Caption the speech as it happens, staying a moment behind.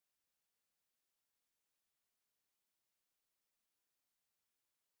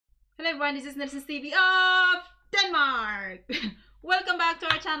Hello everyone, this is NielsensTv of Denmark. Welcome back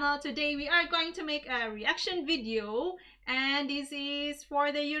to our channel. Today we are going to make a reaction video, and this is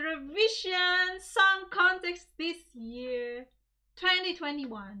for the Eurovision Song Contest this year,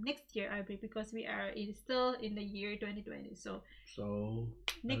 2021. Next year, I believe, because we are still in the year 2020. So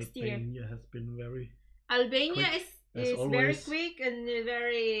next Albania year has been very Albania quick, is very quick and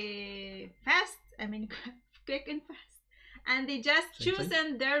very fast. I mean, quick and fast. And they just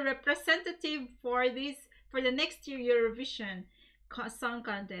chosen their representative for the next year Eurovision Song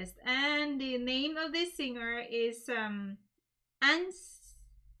Contest. And the name of this singer is Anxhela.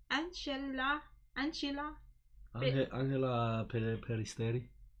 Peristeri.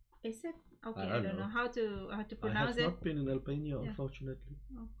 Is it? Okay, I don't know how to pronounce it. I have not been in Albania, unfortunately.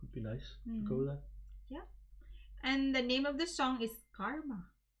 Oh. Could be nice to go there. Yeah. And the name of the song is Karma.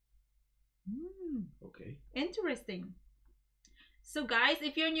 Okay. Interesting. So guys,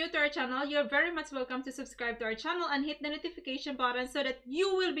 if you're new to our channel, you're very much welcome to subscribe to our channel and hit the notification button so that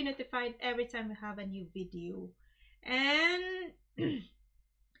you will be notified every time we have a new video. And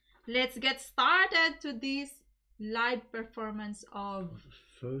let's get started to this live performance of the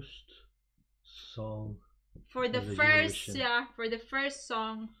first song for the first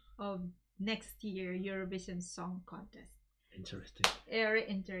song of next year Eurovision Song Contest. Interesting. Very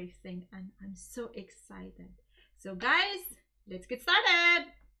interesting, and I'm so excited. So guys, let's get started.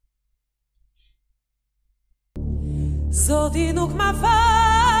 Zoti nuk ma fal.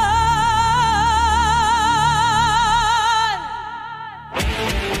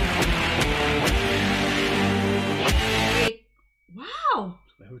 Wow!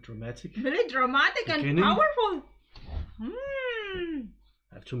 Very dramatic. Very dramatic and powerful. I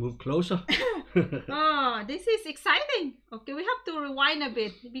have to move closer. Oh, this is exciting. Okay, we have to rewind a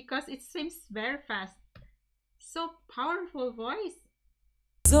bit because it seems very fast. So powerful voice.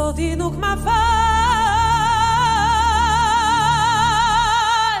 Zoti nuk ma fal.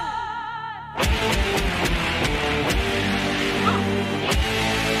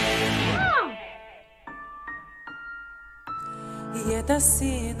 Jeta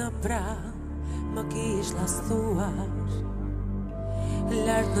si në pra, më kish lastuar.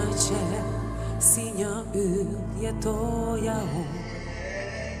 Lartë në qe, si një yll jetoja unë.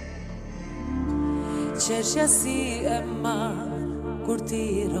 Qeshja si e marë, kur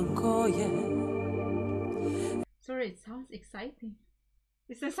ti rënkoje. Sorry, it sounds exciting.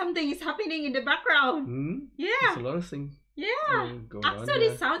 Is there something is happening in the background? Yeah. There's a lot of things. Yeah. Actually,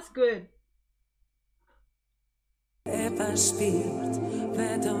 it sounds good. Oh,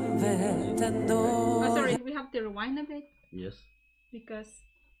 sorry, we have to rewind a bit. Yes. Because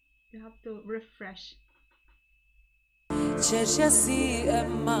we have to refresh. Qeshja si e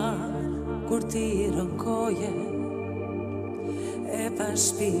marë, kur ti rënkoje. E pa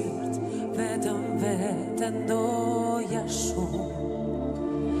shpirt, vetëm vete ndoja shumë.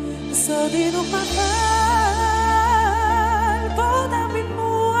 Zoti nuk ma fal, po ta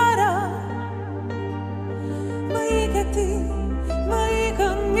minuara. Më ike ti, më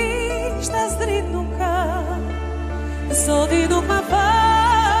ikën miqt, as drit nuk ka. Zoti nuk ma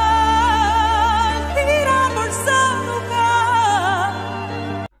fal, tira për sa nuk ka.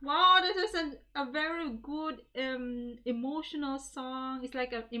 Wow, this is a very good emotional song. It's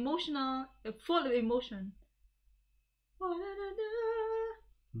like an emotional, full of emotion.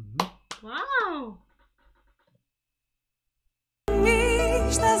 Wow.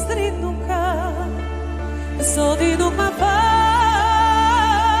 Miqt as drit nuk ka. Zoti nuk ma fal,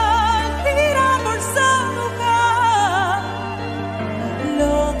 tira për sa nuk ka.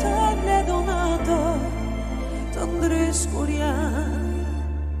 Lotët le donato, të ndrysh kur janë.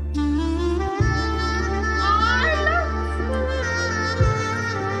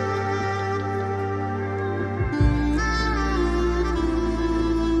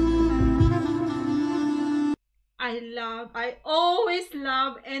 I always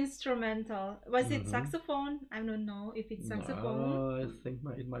love instrumental. Was it saxophone? I don't know if it's saxophone. I think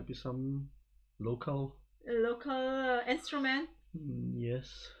it might be some local instrument.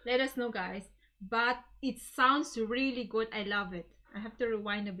 Yes. Let us know, guys. But it sounds really good. I love it. I have to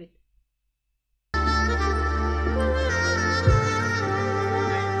rewind a bit.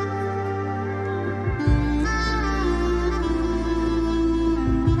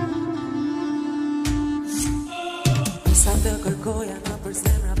 Sa të kërkoja në për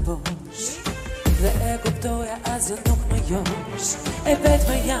zemra bosh, dhe e kuptoja asgjë nuk më josh. E vet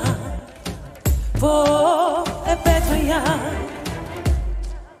më janë, po e vet më janë.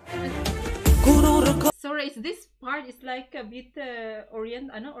 Sorry, it's this part is like a bit no,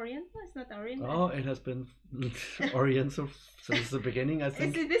 Oriental. It's not Oriental. Oh, it has been Oriental since the beginning, I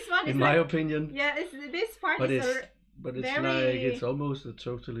think. This one in my opinion. Yeah, this part But is it's very... like it's almost a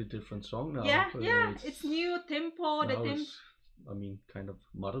totally different song now. Yeah, yeah. It's new tempo. The tempo. I mean, kind of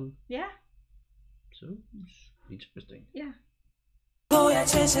modern. Yeah. So it's interesting. Yeah. Koja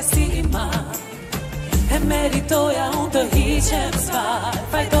që si ima E meritoja unë të hiqem s'far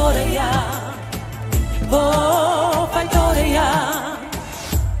Fajtore jam Oh, fajtore jam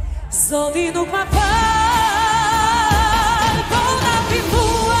Zoti nuk ma fal Po nga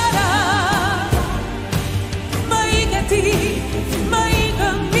pimuara Më ike ti Më ike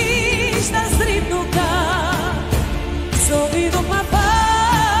mish Ta zrit nuk ka Zoti nuk ma fal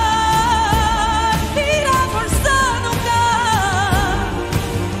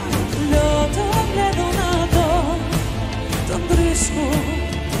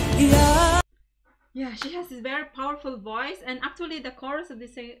Yeah, she has this very powerful voice, and actually the chorus of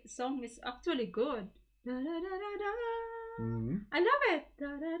this song is actually good. Da, da, da, da, da. I love it. Da,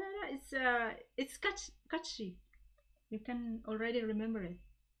 da, da, da. It's catchy. You can already remember it.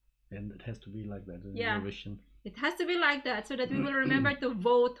 And it has to be like that in Eurovision. It has to be like that so that we will remember to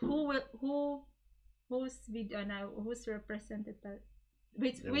vote who's represented that.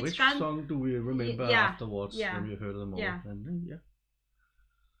 Which song do we remember afterwards when we heard them all? Yeah. And then, yeah.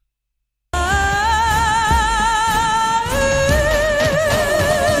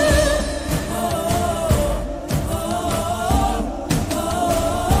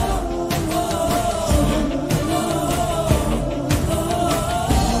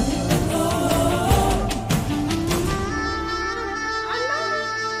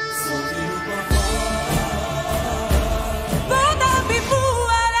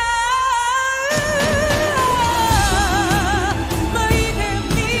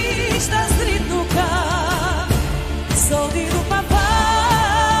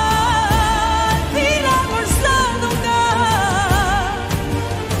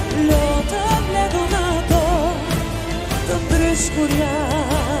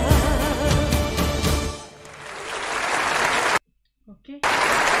 Okay.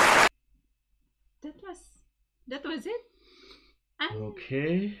 That was it.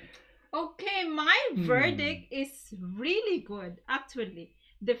 Okay. Okay, my verdict is really good actually.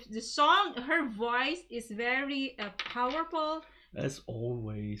 The song, her voice is very powerful. As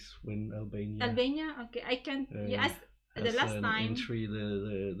always when Albania. Okay, I can yes. The last time entry,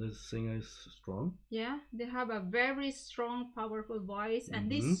 the singer is strong. Yeah, they have a very strong, powerful voice, and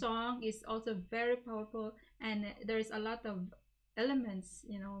this song is also very powerful. And there is a lot of elements,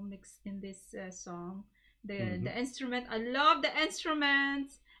 you know, mixed in this song. The instrument, I love the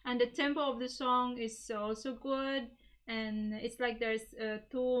instruments, and the tempo of the song is also good. And it's like there's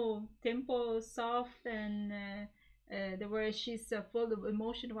two tempo, soft, and the where she's full of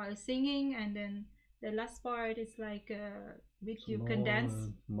emotion while singing, and then the last part is like which you can dance.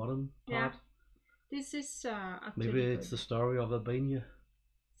 Modern part. Yeah, this is actually maybe good. It's the story of Albania.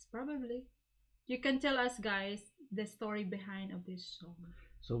 It's probably. You can tell us guys the story behind of this song.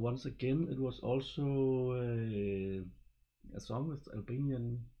 So once again, it was also a song with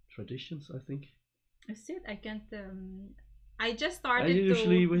Albanian traditions, I think. That's it. I can't. I just started.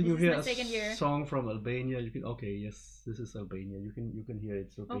 Usually, when you hear a song from Albania, you can yes, this is Albania. You can hear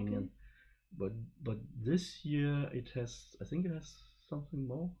it's Albanian. Okay. But this year it has. I think it has something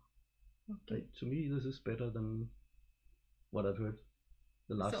more. Okay. To me, this is better than what I've heard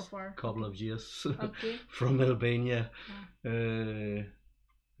the last couple of years from Albania.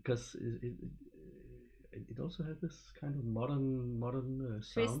 Because it also has this kind of modern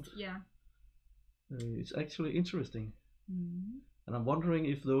sound. Twist, yeah. It's actually interesting. And I'm wondering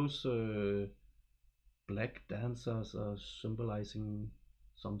if those black dancers are symbolizing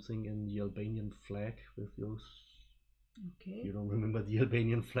something in the Albanian flag with those. Okay. You don't remember the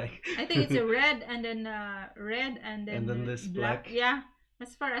Albanian flag? I think it's a red and then this black. Yeah.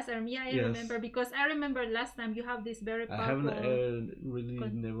 As far as I remember, because I remember last time you have this very powerful. I haven't really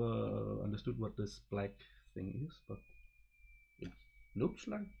never understood what this black thing is, but it looks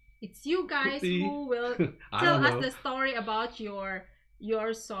like. It's you guys who will tell us the story about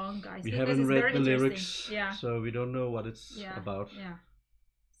your song, guys. We haven't read the lyrics, so we don't know what it's about. Yeah.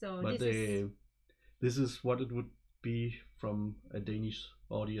 So but this is what it would be from a Danish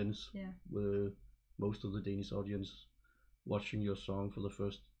audience. Yeah. With most of the Danish audience watching your song for the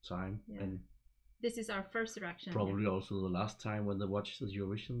first time, and this is our first reaction. Probably also the last time when they watch the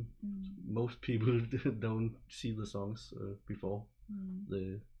Eurovision. Most people don't see the songs before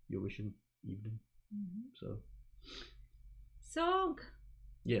the Eurovision evening. So song.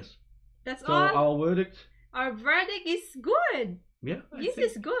 Yes. That's So all. our verdict. Our verdict is good. Yeah, This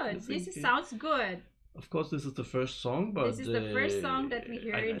is good. Sounds good. Of course, this is the first song, but this is the first song that we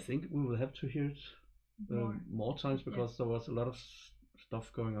heard. I think we will have to hear it more times because there was a lot of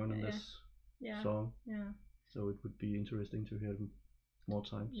stuff going on in this song. Yeah. So it would be interesting to hear them more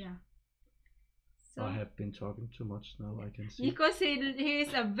times. Yeah. So I have been talking too much now, I can see. Because he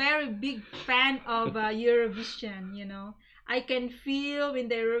is a very big fan of Eurovision, you know. I can feel when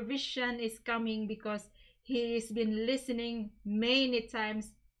the Eurovision is coming because he's been listening many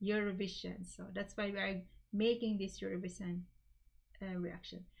times Eurovision. So that's why we are making this Eurovision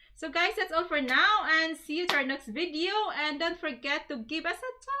reaction. So guys, that's all for now, and see you to our next video. And don't forget to give us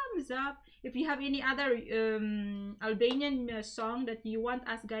a thumbs up if you have any other Albanian song that you want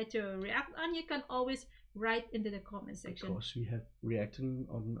us guys to react on. You can always write into the comment section. Of course, we have reacting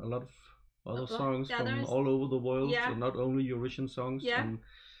on a lot of other songs from all over the world, so not only Eurovision songs. And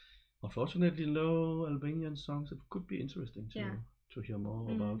unfortunately, no Albanian songs. It could be interesting to hear more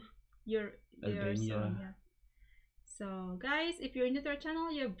about your Albania. Song, So guys, if you're new to our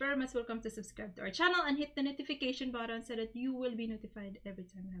channel, you're very much welcome to subscribe to our channel and hit the notification button so that you will be notified every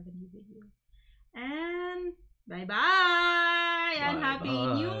time we have a new video. And bye-bye and Happy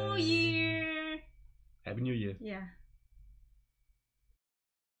New Year. Happy New Year. Yeah.